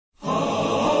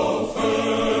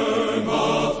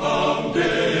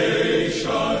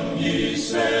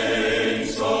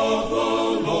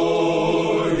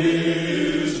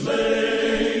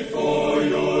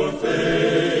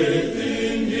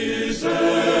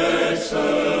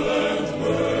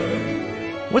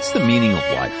What's the meaning of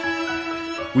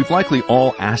life? We've likely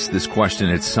all asked this question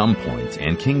at some point,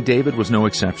 and King David was no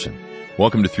exception.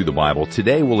 Welcome to Through the Bible.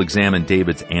 Today we'll examine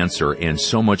David's answer and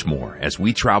so much more as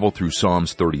we travel through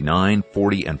Psalms 39,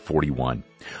 40, and 41.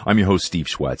 I'm your host, Steve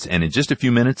Schwetz, and in just a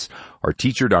few minutes, our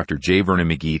teacher, Dr. J. Vernon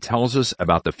McGee, tells us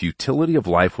about the futility of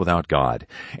life without God,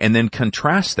 and then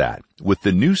contrasts that with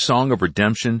the new song of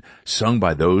redemption sung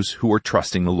by those who are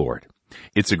trusting the Lord.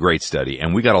 It's a great study,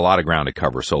 and we got a lot of ground to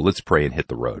cover, so let's pray and hit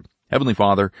the road. Heavenly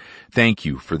Father, thank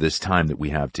you for this time that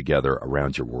we have together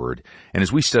around your word. And as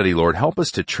we study, Lord, help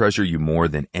us to treasure you more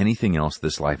than anything else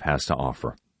this life has to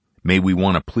offer. May we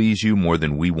want to please you more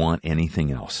than we want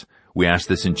anything else. We ask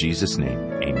this in Jesus' name.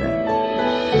 Amen.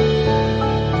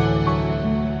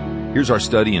 Here's our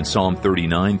study in Psalm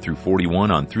 39 through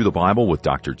 41 on Through the Bible with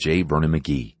Dr. J. Vernon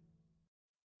McGee.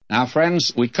 Now,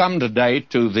 friends, we come today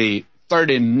to the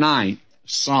 39th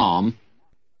Psalm,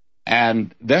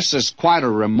 and this is quite a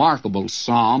remarkable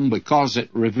psalm because it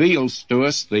reveals to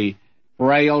us the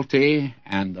frailty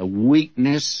and the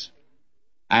weakness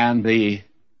and the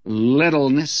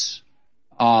littleness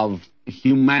of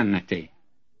humanity.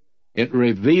 It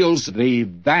reveals the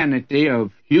vanity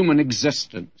of human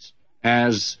existence,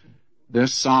 as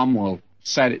this psalm will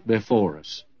set it before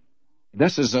us.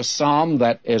 This is a psalm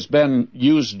that has been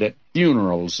used at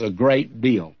funerals a great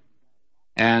deal,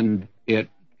 and it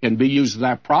can be used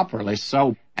there properly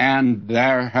so, and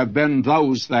there have been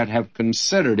those that have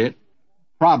considered it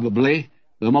probably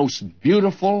the most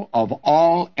beautiful of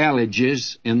all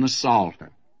elegies in the Psalter.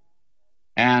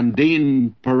 And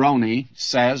Dean Perroni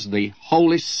says the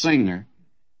holy singer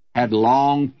had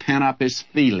long pent up his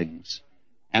feelings,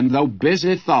 and though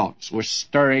busy thoughts were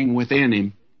stirring within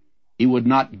him, he would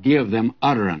not give them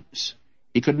utterance.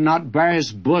 He could not bare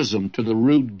his bosom to the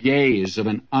rude gaze of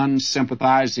an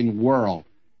unsympathizing world,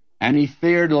 and he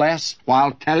feared lest,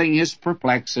 while telling his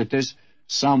perplexities,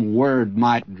 some word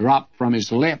might drop from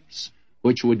his lips,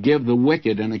 which would give the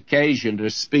wicked an occasion to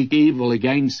speak evil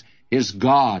against his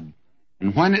God.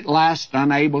 And when at last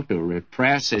unable to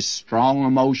repress his strong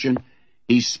emotion,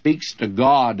 he speaks to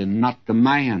God and not to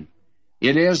man.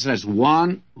 It is as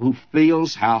one who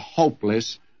feels how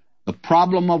hopeless the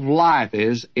problem of life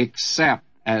is, except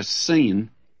as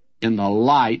seen in the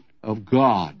light of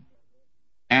God.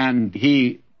 And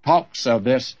he talks of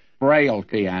this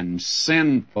frailty and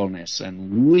sinfulness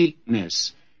and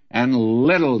weakness and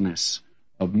littleness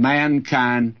of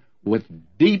mankind with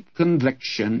deep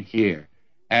conviction here.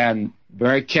 And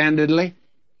very candidly,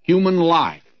 human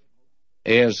life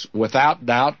is without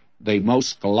doubt the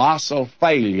most colossal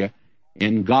failure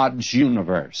in God's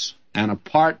universe. And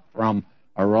apart from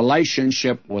a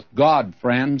relationship with God,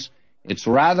 friends, it's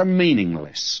rather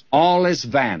meaningless. All is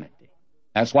vanity.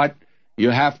 That's what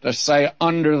you have to say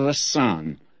under the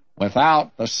sun.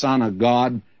 Without the Son of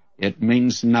God, it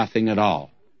means nothing at all.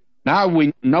 Now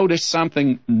we notice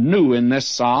something new in this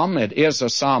psalm. It is a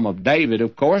psalm of David,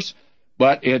 of course,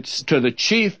 but it's to the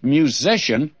chief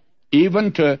musician,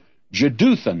 even to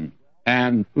Jeduthun.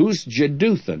 And who's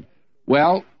Jeduthun?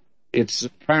 Well, it's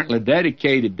apparently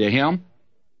dedicated to him.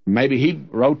 Maybe he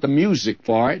wrote the music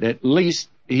for it. At least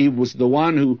he was the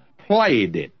one who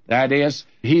played it. That is,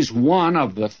 he's one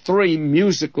of the three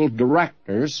musical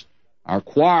directors, or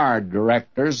choir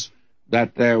directors,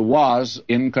 that there was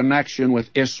in connection with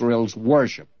Israel's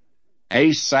worship.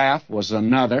 Asaph was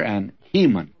another, and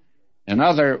Heman. In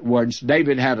other words,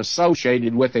 David had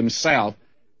associated with himself.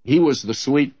 He was the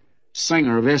sweet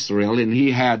singer of Israel, and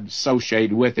he had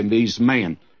associated with him these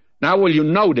men. Now, will you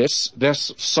notice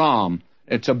this psalm?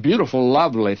 It's a beautiful,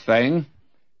 lovely thing.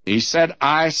 He said,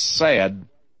 I said,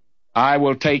 I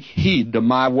will take heed to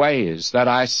my ways, that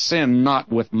I sin not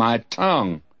with my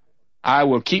tongue. I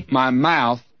will keep my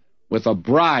mouth with a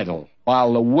bridle,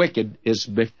 while the wicked is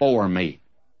before me.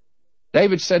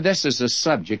 David said, this is a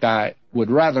subject I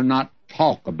would rather not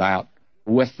talk about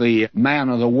with the man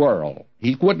of the world.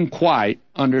 He wouldn't quite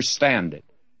understand it.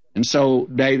 And so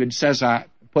David says, I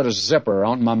put a zipper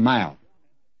on my mouth.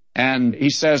 And he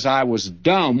says, I was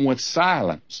dumb with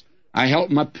silence. I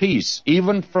held my peace,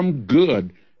 even from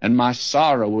good, and my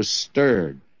sorrow was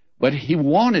stirred. But he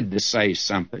wanted to say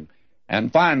something.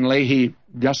 And finally, he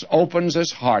just opens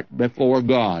his heart before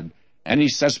God. And he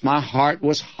says, my heart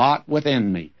was hot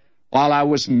within me. While I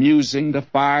was musing, the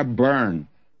fire burned.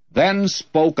 Then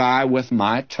spoke I with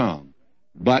my tongue.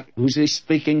 But who's he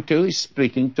speaking to? He's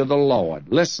speaking to the Lord.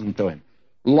 Listen to him.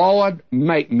 Lord,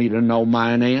 make me to know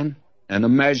mine end, and the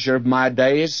measure of my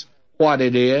days, what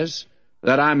it is,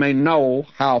 that I may know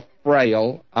how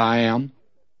frail I am.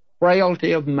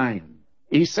 Frailty of man.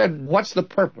 He said, what's the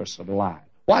purpose of life?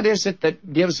 What is it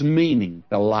that gives meaning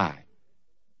to life?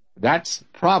 That's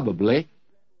probably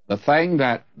the thing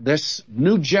that this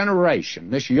new generation,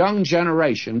 this young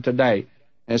generation today,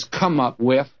 has come up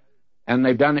with, and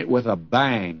they've done it with a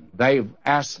bang. They've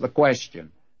asked the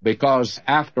question, because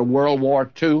after World War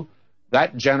II,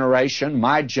 that generation,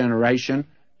 my generation,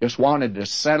 just wanted to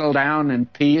settle down in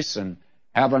peace and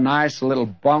have a nice little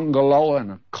bungalow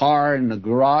and a car in the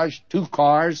garage, 2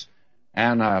 cars,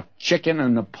 and a chicken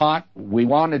in the pot. We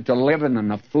wanted to live in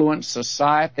an affluent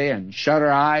society and shut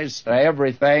our eyes to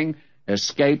everything,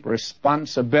 escape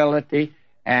responsibility,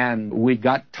 and we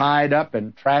got tied up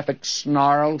in traffic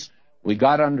snarls. We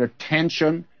got under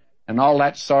tension and all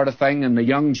that sort of thing, and the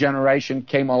young generation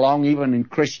came along, even in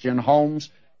Christian homes,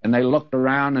 and they looked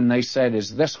around and they said,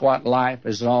 is this what life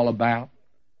is all about?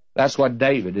 That's what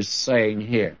David is saying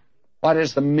here. What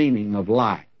is the meaning of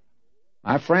life?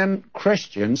 My friend,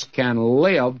 Christians can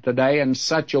live today in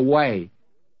such a way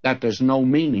that there's no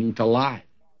meaning to life.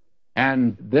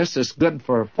 And this is good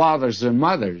for fathers and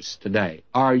mothers today.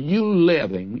 Are you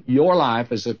living your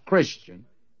life as a Christian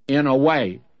in a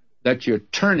way that you're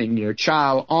turning your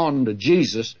child on to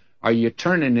Jesus, or are you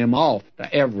turning him off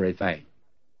to everything?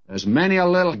 There's many a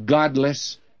little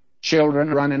godless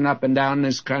children running up and down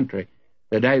this country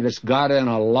today that's got in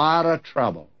a lot of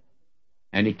trouble.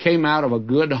 And he came out of a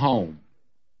good home.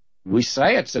 We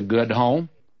say it's a good home,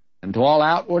 and to all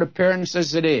outward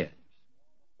appearances it is.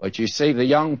 But you see, the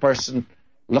young person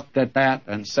looked at that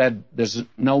and said, there's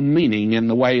no meaning in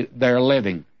the way they're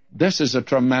living. This is a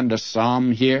tremendous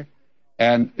psalm here.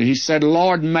 And he said,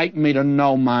 Lord, make me to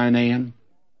know mine end.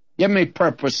 Give me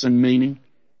purpose and meaning,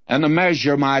 and to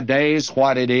measure my days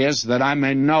what it is, that I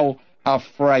may know how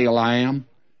frail I am.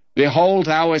 Behold,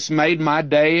 thou hast made my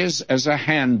days as a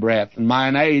handbreadth, and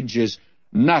mine age is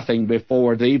nothing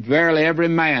before thee. Verily, every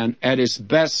man at his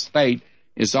best state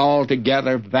is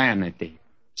altogether vanity.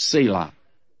 Selah.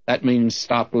 That means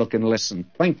stop, look, and listen.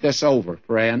 Think this over,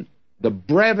 friend. The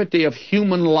brevity of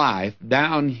human life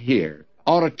down here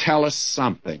ought to tell us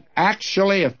something.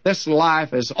 Actually, if this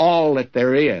life is all that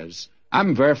there is,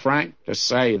 I'm very frank to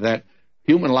say that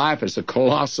human life is a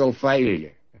colossal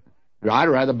failure. I'd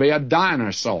rather be a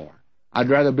dinosaur. I'd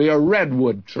rather be a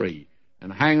redwood tree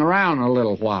and hang around a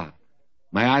little while.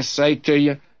 May I say to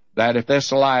you that if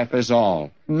this life is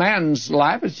all, man's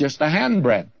life is just a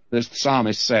handbreadth, this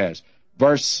psalmist says.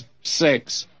 Verse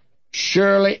 6,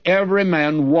 surely every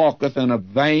man walketh in a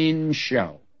vain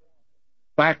show.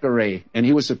 Thackeray, and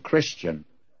he was a Christian,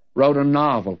 wrote a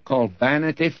novel called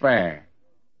Vanity Fair.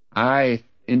 I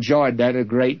enjoyed that a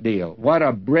great deal. What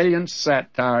a brilliant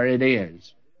satire it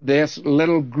is. This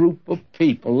little group of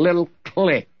people, little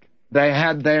clique, they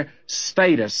had their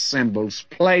status symbols,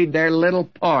 played their little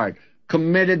part,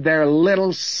 committed their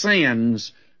little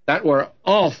sins that were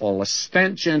awful, a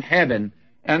stench in heaven,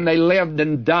 and they lived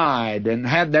and died and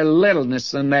had their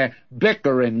littleness and their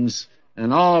bickerings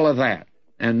and all of that.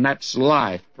 And that's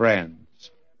life,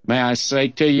 friends. May I say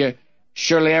to you,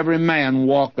 surely every man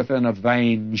walketh in a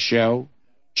vain show.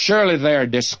 Surely they are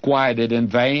disquieted in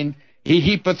vain. He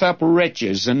heapeth up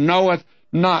riches, and knoweth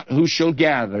not who shall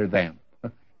gather them.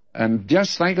 And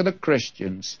just think of the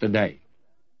Christians today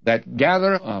that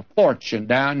gather a fortune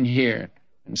down here,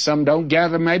 and some don't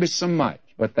gather maybe so much,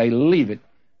 but they leave it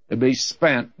to be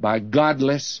spent by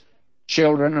godless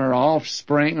children or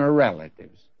offspring or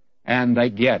relatives. And they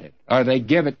get it, or they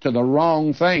give it to the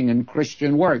wrong thing in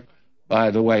Christian work. By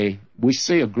the way, we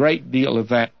see a great deal of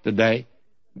that today.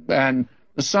 And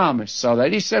the psalmist saw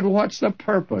that. He said, what's the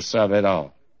purpose of it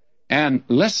all? And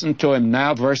listen to him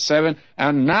now, verse 7.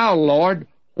 And now, Lord,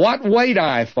 what wait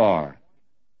I for?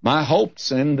 My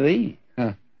hope's in thee.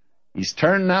 He's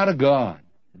turned now to God.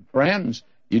 Friends,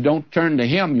 you don't turn to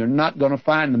him, you're not going to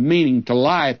find the meaning to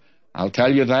life. I'll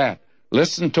tell you that.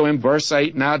 Listen to him, verse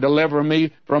 8, now deliver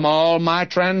me from all my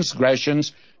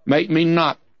transgressions. Make me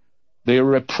not the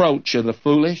reproach of the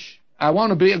foolish. I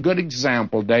want to be a good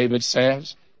example, David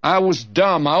says. I was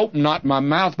dumb, I opened not my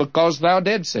mouth because thou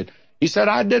didst it. He said,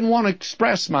 I didn't want to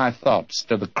express my thoughts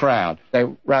to the crowd.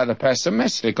 They're rather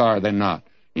pessimistic, are they not?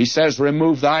 He says,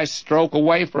 remove thy stroke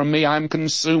away from me. I'm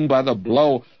consumed by the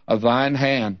blow of thine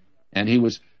hand. And he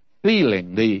was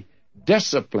feeling the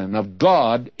discipline of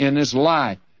God in his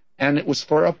life. And it was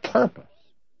for a purpose.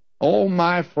 Oh,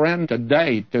 my friend,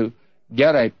 today, to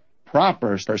get a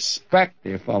proper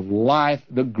perspective of life,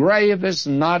 the grave is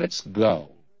not its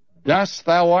goal. Dust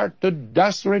thou art, to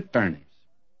dust returnest,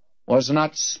 was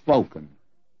not spoken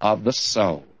of the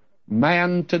soul.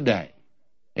 Man today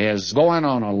is going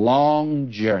on a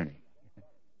long journey.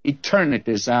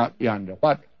 Eternity's out yonder.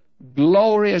 What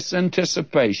glorious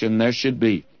anticipation there should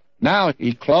be. Now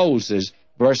he closes,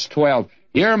 verse 12,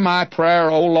 Hear my prayer,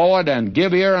 O Lord, and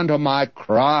give ear unto my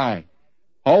cry.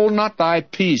 Hold not thy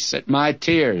peace at my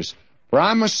tears, for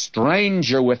I'm a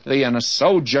stranger with thee and a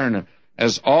sojourner,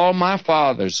 as all my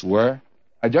fathers were.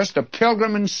 Just a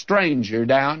pilgrim and stranger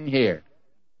down here.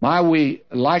 We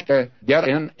like to get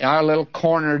in our little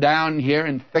corner down here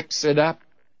and fix it up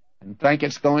and think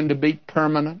it's going to be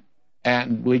permanent.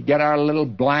 And we get our little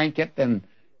blanket and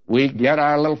we get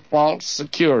our little false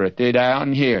security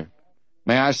down here.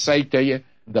 May I say to you,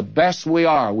 the best we're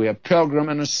a pilgrim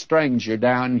and a stranger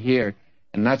down here.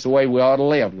 And that's the way we ought to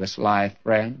live this life,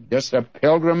 friend. Just a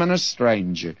pilgrim and a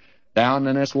stranger down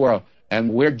in this world.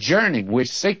 And we're journeying. We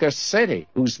seek a city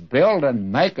whose builder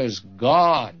and maker is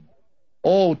God.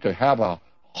 Oh, to have a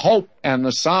hope. And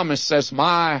the psalmist says,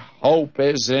 my hope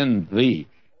is in thee.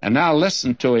 And now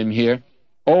listen to him here.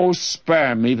 Oh,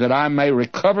 spare me that I may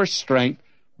recover strength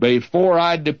before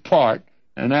I depart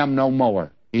and am no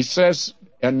more. He says,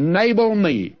 enable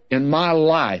me in my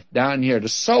life down here to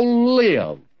so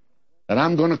live that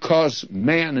I'm going to cause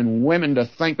men and women to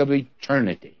think of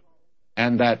eternity,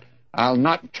 and that I'll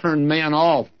not turn men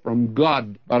off from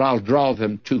God, but I'll draw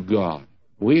them to God.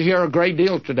 We hear a great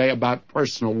deal today about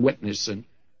personal witnessing,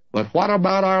 but what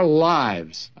about our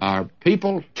lives? Are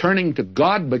people turning to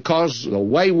God because of the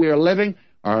way we are living,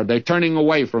 or are they turning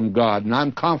away from God? And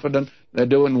I'm confident they're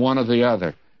doing one or the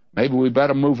other. Maybe we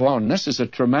better move on. This is a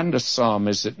tremendous psalm,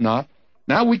 is it not?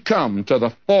 Now we come to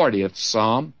the 40th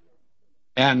psalm,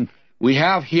 and we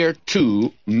have here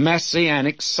two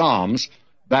messianic psalms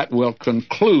that will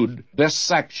conclude this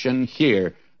section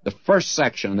here, the first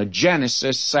section, the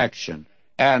Genesis section.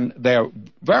 And they're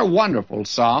very wonderful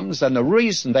psalms, and the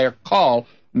reason they're called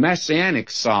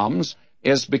messianic psalms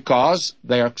is because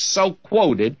they're so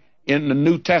quoted in the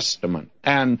New Testament.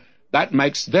 And that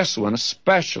makes this one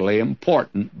especially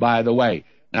important, by the way.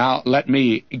 Now, let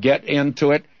me get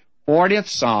into it. 40th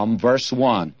Psalm, verse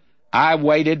 1. I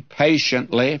waited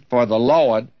patiently for the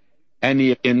Lord, and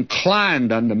he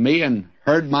inclined unto me and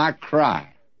heard my cry.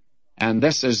 And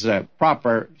this is a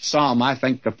proper psalm, I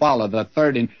think, to follow the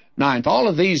 39th. All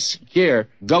of these here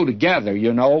go together,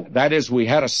 you know. That is, we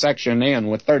had a section in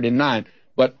with 39,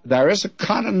 but there is a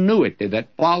continuity that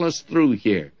follows through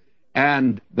here.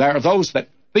 And there are those that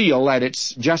feel that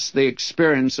it's just the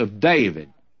experience of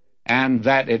David, and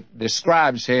that it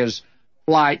describes his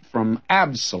flight from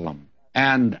Absalom.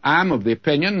 And I'm of the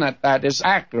opinion that that is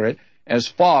accurate as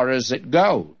far as it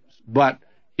goes. But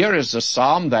here is a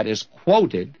psalm that is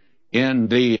quoted in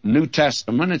the New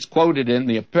Testament. It's quoted in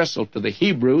the Epistle to the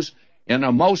Hebrews in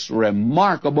a most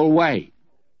remarkable way.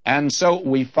 And so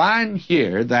we find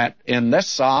here that in this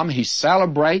psalm he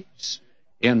celebrates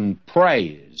in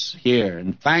praise here,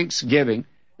 in thanksgiving,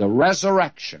 the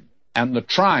resurrection and the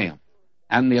triumph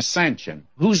and the ascension.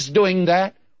 Who's doing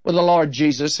that? Well, the Lord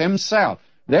Jesus himself.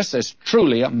 This is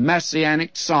truly a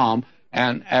messianic psalm,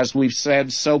 and as we've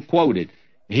said, so quoted.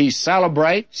 He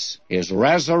celebrates his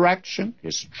resurrection,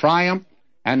 his triumph,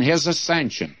 and his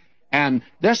ascension. And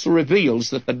this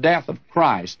reveals that the death of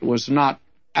Christ was not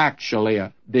actually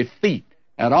a defeat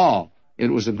at all. It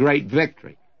was a great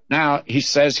victory. Now, he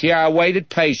says, here I waited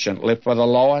patiently for the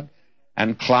Lord,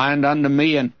 and inclined unto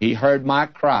me, and he heard my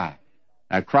cry.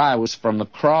 That cry was from the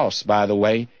cross, by the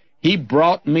way. He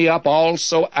brought me up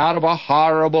also out of a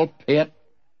horrible pit,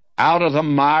 out of the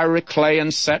miry clay,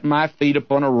 and set my feet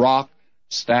upon a rock,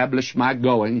 established my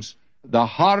goings. The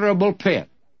horrible pit.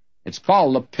 It's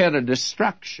called the pit of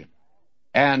destruction.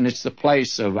 And it's the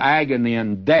place of agony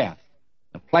and death,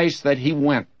 the place that he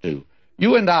went to.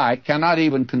 You and I cannot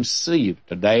even conceive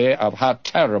today of how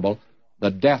terrible the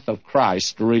death of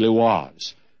Christ really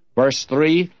was. Verse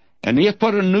 3, and he hath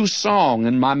put a new song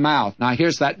in my mouth. Now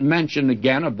here's that mention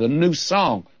again of the new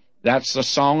song. That's the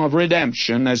song of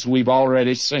redemption, as we've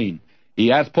already seen. He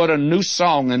hath put a new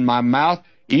song in my mouth,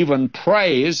 even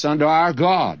praise unto our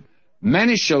God.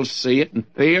 Many shall see it and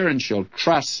fear, and shall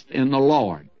trust in the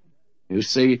Lord. You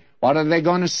see, what are they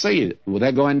going to see? Well,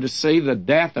 they're going to see the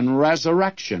death and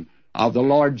resurrection of the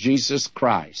Lord Jesus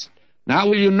Christ. Now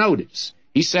will you notice?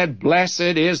 He said, blessed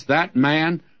is that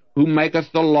man who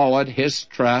maketh the Lord his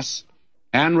trust,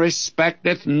 and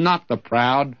respecteth not the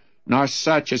proud, nor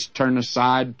such as turn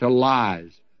aside to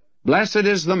lies. Blessed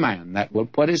is the man that will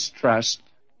put his trust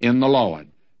in the Lord.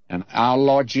 And our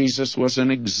Lord Jesus was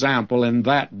an example in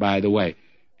that, by the way.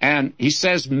 And he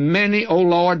says, many, O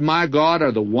Lord my God,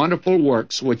 are the wonderful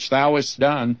works which thou hast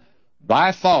done,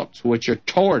 thy thoughts which are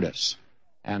toward us.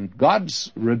 And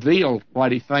God's revealed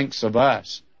what he thinks of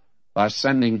us by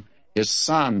sending his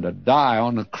Son to die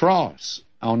on the cross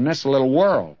on this little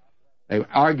world. They're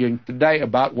arguing today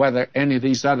about whether any of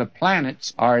these other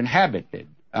planets are inhabited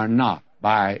or not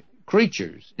by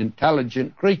creatures,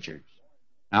 intelligent creatures.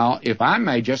 Now, if I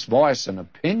may just voice an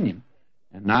opinion,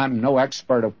 and I'm no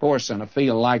expert, of course, in a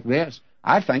field like this,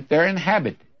 I think they're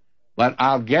inhabited. But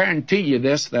I'll guarantee you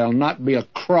this, there'll not be a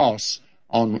cross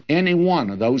on any one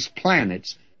of those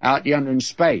planets out yonder in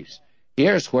space.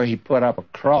 Here's where he put up a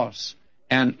cross.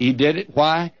 And he did it,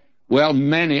 why? Well,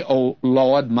 many, O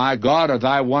Lord, my God, are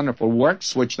thy wonderful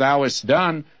works which thou hast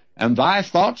done, and thy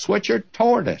thoughts which are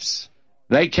toward us.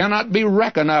 They cannot be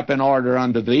reckoned up in order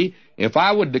unto thee. If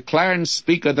I would declare and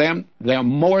speak of them, they're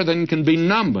more than can be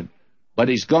numbered. But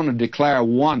he's going to declare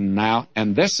one now,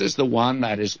 and this is the one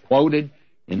that is quoted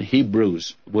in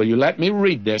Hebrews. Will you let me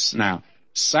read this now?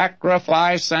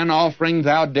 Sacrifice and offering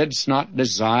thou didst not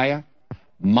desire,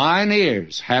 mine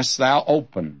ears hast thou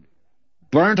opened.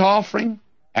 Burnt offering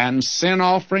and sin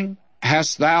offering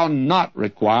hast thou not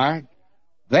required.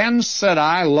 Then said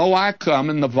I, Lo, I come,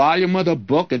 in the volume of the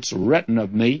book it's written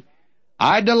of me.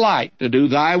 I delight to do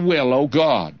thy will, O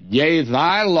God. Yea,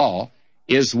 thy law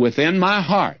is within my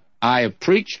heart. I have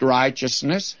preached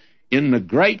righteousness in the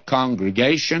great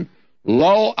congregation.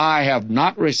 Lo, I have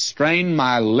not restrained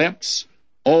my lips.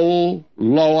 O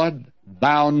Lord,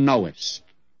 thou knowest.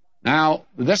 Now,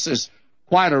 this is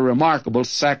quite a remarkable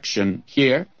section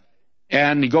here.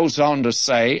 And he goes on to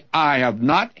say, I have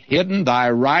not hidden thy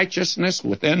righteousness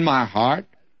within my heart.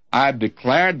 I have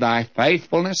declared thy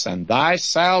faithfulness and thy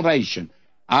salvation.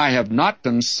 I have not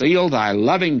concealed thy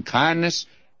loving kindness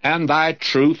and thy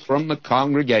truth from the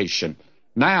congregation.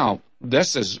 Now,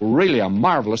 this is really a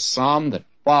marvelous psalm that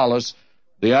follows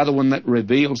the other one that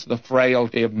reveals the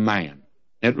frailty of man.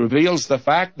 It reveals the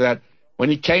fact that when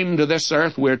he came to this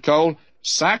earth, we're told,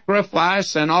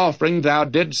 sacrifice and offering thou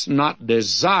didst not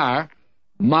desire,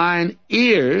 mine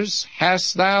ears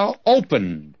hast thou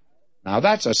opened. Now,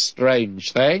 that's a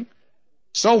strange thing.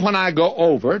 So when I go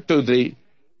over to the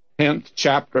 10th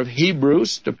chapter of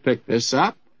Hebrews to pick this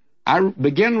up, I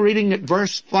begin reading at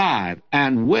verse 5,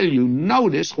 and will you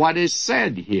notice what is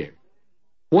said here?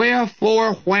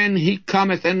 Wherefore, when he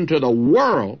cometh into the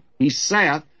world, he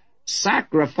saith,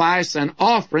 sacrifice and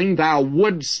offering thou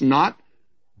wouldst not,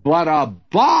 but a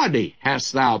body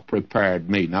hast thou prepared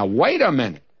me. Now, wait a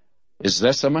minute. Is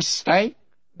this a mistake?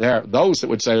 There are those that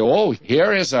would say, oh,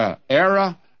 here is an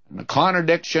error and a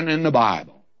contradiction in the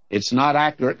Bible. It's not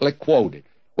accurately quoted.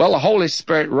 Well, the Holy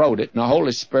Spirit wrote it, and the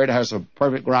Holy Spirit has a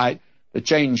perfect right to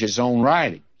change his own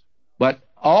writings. But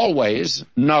always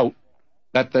note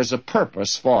that there's a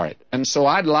purpose for it. And so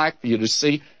I'd like for you to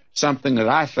see something that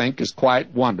I think is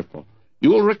quite wonderful.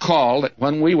 You will recall that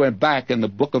when we went back in the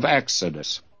book of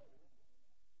Exodus,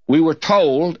 we were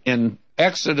told in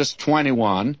Exodus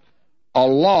 21 a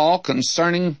law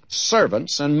concerning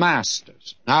servants and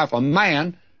masters. Now, if a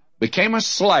man became a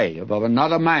slave of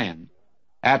another man,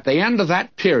 at the end of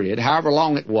that period, however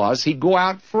long it was, he'd go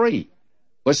out free.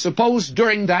 But suppose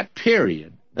during that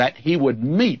period that he would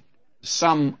meet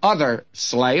some other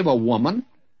slave, a woman,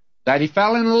 that he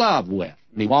fell in love with,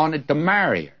 and he wanted to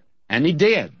marry her, and he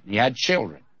did. He had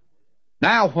children.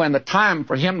 Now, when the time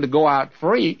for him to go out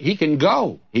free, he can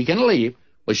go, he can leave,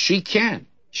 but she can't.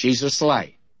 She's a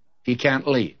slave. He can't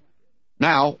leave.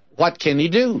 Now, what can he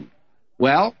do?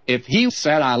 Well, if he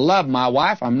said, I love my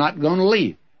wife, I'm not going to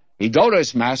leave, he'd go to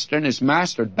his master, and his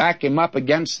master would back him up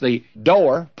against the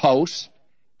door post,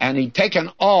 and he'd take an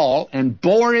awl and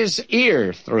bore his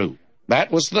ear through.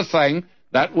 That was the thing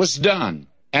that was done.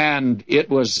 And it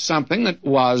was something that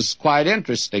was quite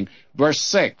interesting. Verse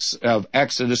 6 of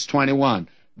Exodus 21.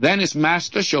 Then his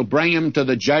master shall bring him to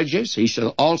the judges. He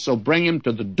shall also bring him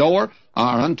to the door, or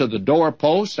unto the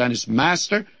doorpost, and his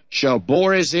master shall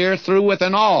bore his ear through with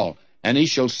an awl, and he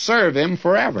shall serve him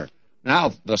forever.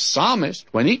 Now, the psalmist,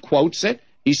 when he quotes it,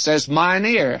 he says, mine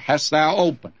ear hast thou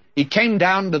opened. He came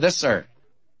down to this earth.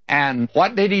 And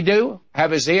what did he do?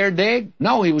 Have his ear dig?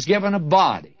 No, he was given a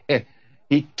body.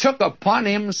 He took upon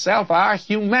himself our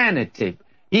humanity.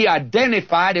 He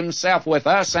identified himself with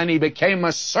us, and he became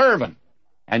a servant.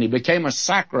 And he became a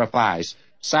sacrifice.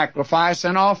 Sacrifice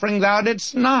and offering thou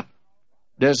didst not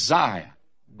desire.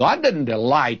 God didn't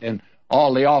delight in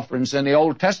all the offerings in the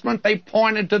Old Testament. They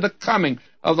pointed to the coming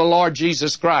of the Lord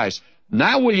Jesus Christ.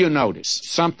 Now will you notice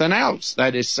something else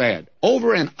that is said?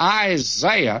 Over in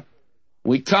Isaiah,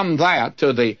 we come there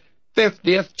to the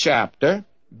 50th chapter,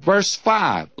 verse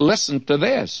 5. Listen to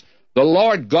this. The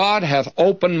Lord God hath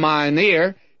opened mine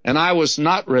ear, and I was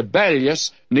not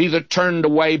rebellious, neither turned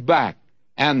away back.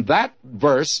 And that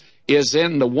verse is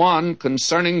in the one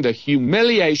concerning the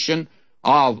humiliation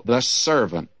of the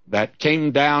servant that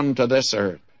came down to this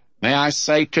earth. May I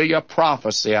say to you a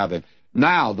prophecy of it.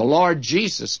 Now, the Lord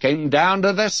Jesus came down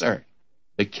to this earth,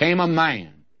 became a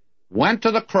man, went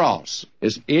to the cross.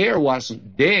 His ear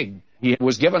wasn't digged. He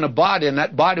was given a body, and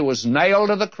that body was nailed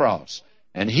to the cross.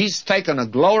 And he's taken a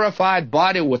glorified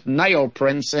body with nail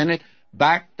prints in it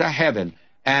back to heaven.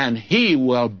 And he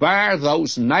will bear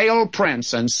those nail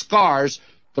prints and scars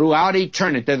throughout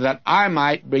eternity, that I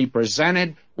might be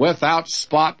presented without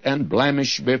spot and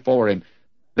blemish before him.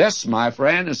 This, my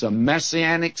friend, is a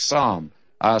messianic psalm,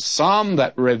 a psalm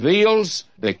that reveals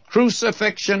the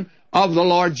crucifixion of the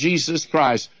Lord Jesus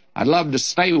Christ. I'd love to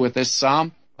stay with this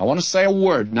psalm. I want to say a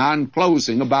word now in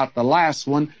closing about the last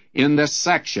one in this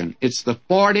section. It's the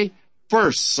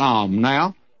 41st psalm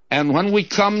now, and when we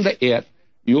come to it,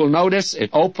 you'll notice it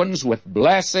opens with,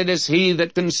 "Blessed is he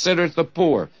that considereth the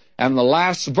poor." And the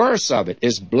last verse of it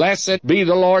is, "Blessed be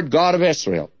the Lord God of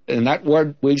Israel." And that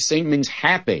word we see means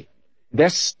happy.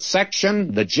 This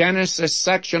section, the Genesis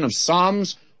section of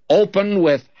Psalms, opened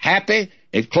with happy.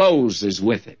 It closes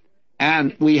with it.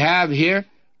 And we have here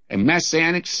a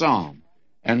messianic psalm.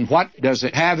 And what does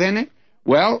it have in it?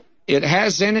 Well, it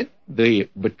has in it the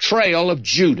betrayal of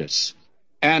Judas.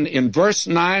 And in verse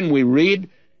 9 we read,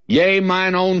 "Yea,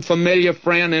 mine own familiar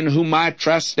friend in whom I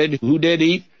trusted, who did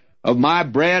eat of my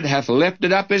bread, hath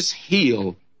lifted up his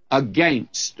heel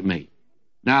against me."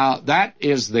 Now, that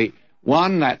is the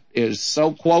one that is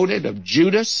so quoted of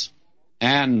Judas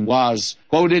and was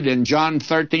quoted in John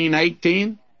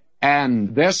 13:18,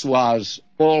 and this was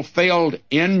fulfilled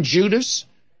in Judas,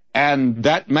 and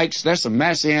that makes this a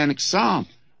messianic psalm.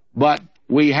 But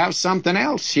we have something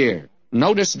else here.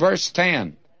 Notice verse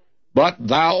 10. "But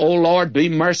thou, O Lord, be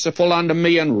merciful unto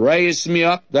me, and raise me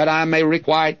up, that I may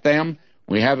requite them."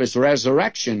 We have his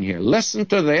resurrection here. Listen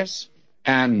to this.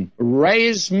 "And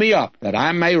raise me up, that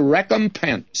I may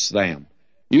recompense them."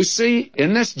 You see,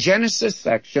 in this Genesis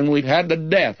section, we've had the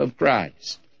death of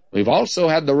Christ. We've also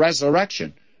had the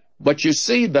resurrection. But you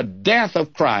see, the death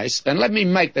of Christ, and let me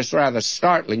make this rather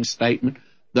startling statement,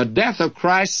 the death of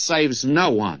Christ saves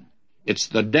no one. It's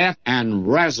the death and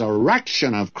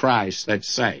resurrection of Christ that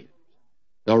saves.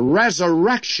 The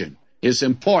resurrection is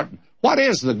important. What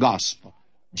is the gospel?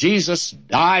 Jesus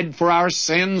died for our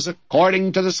sins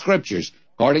according to the Scriptures,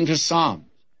 according to Psalms,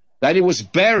 that he was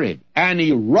buried, and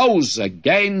he rose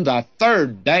again the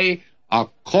third day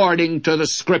according to the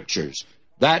Scriptures.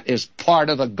 That is part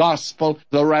of the gospel,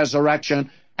 the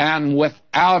resurrection, and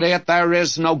without it there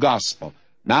is no gospel.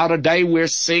 Now today we're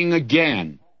seeing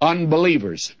again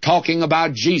unbelievers talking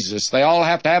about Jesus. They all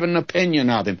have to have an opinion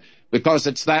of him, because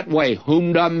it's that way.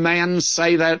 Whom does man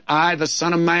say that I, the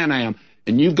Son of Man, am?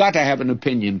 And you've got to have an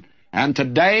opinion. And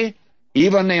today,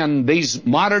 even in these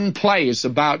modern plays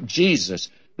about Jesus,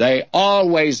 they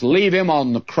always leave him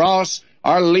on the cross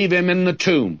or leave him in the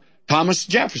tomb. Thomas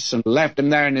Jefferson left him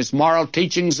there in his moral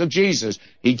teachings of Jesus.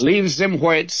 He leaves him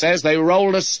where it says they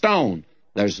rolled a stone.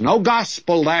 There's no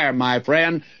gospel there, my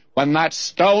friend. When that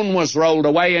stone was rolled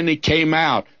away and he came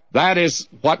out, that is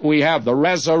what we have, the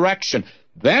resurrection.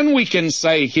 Then we can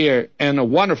say here in a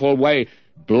wonderful way,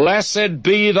 "Blessed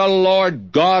be the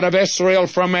Lord God of Israel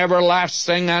from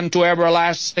everlasting unto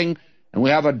everlasting." And we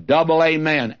have a double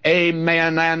amen.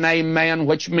 Amen and amen,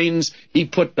 which means he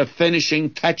put the finishing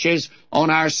touches on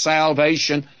our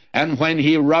salvation. And when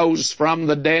he rose from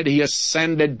the dead, he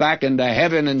ascended back into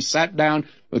heaven and sat down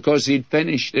because he'd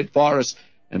finished it for us.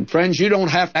 And friends, you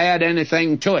don't have to add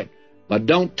anything to it, but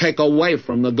don't take away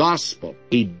from the gospel.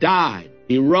 He died.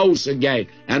 He rose again.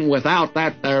 And without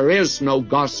that, there is no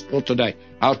gospel today.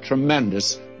 How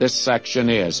tremendous this section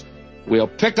is. We'll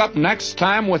pick up next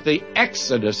time with the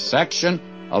Exodus section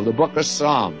of the book of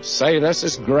Psalms. Say, this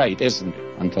is great, isn't it?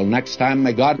 Until next time,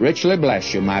 may God richly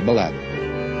bless you, my beloved.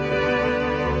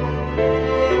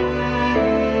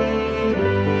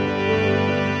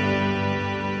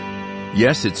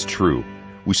 Yes, it's true.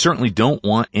 We certainly don't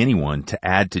want anyone to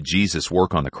add to Jesus'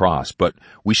 work on the cross, but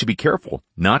we should be careful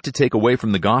not to take away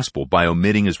from the gospel by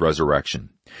omitting his resurrection.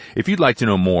 If you'd like to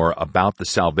know more about the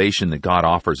salvation that God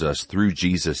offers us through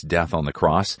Jesus' death on the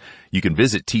cross, you can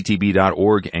visit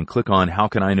ttb.org and click on How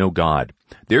Can I Know God?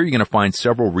 There you're going to find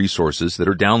several resources that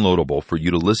are downloadable for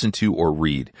you to listen to or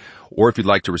read. Or if you'd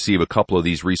like to receive a couple of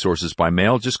these resources by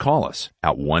mail, just call us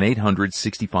at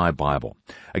 1-800-65-BIBLE.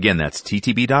 Again, that's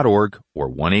ttb.org or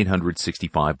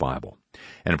 1-800-65-BIBLE.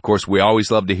 And of course, we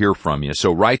always love to hear from you,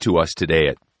 so write to us today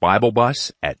at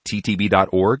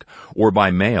BibleBus@ttb.org or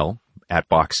by mail at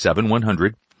Box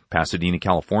 7100, Pasadena,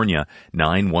 California,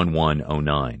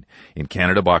 91109. In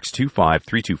Canada, Box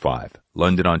 25325,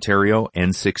 London, Ontario,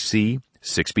 N6C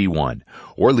 6B1,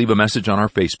 or leave a message on our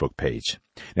Facebook page.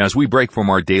 Now, as we break from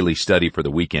our daily study for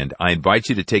the weekend, I invite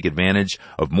you to take advantage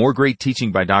of more great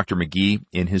teaching by Dr. McGee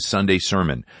in his Sunday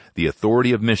sermon, The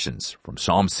Authority of Missions, from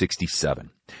Psalm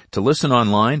 67. To listen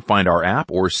online, find our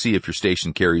app, or see if your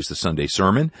station carries the Sunday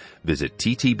sermon, visit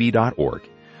ttb.org.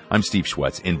 I'm Steve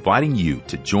Schwetz, inviting you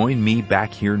to join me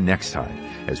back here next time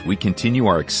as we continue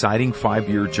our exciting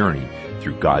 5-year journey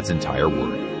through God's entire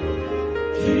Word.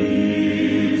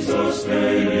 Jesus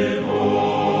paid it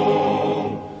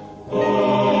all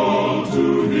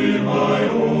to Him I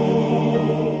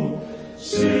owe.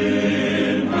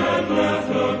 Sin had left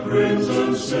a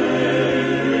crimson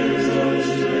stain,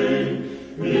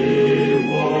 He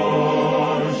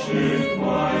washed it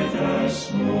white as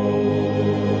snow.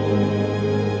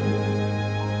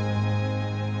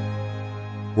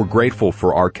 We're grateful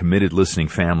for our committed listening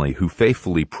family who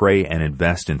faithfully pray and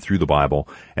invest in Through the Bible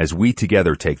as we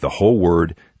together take the whole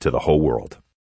Word to the whole world.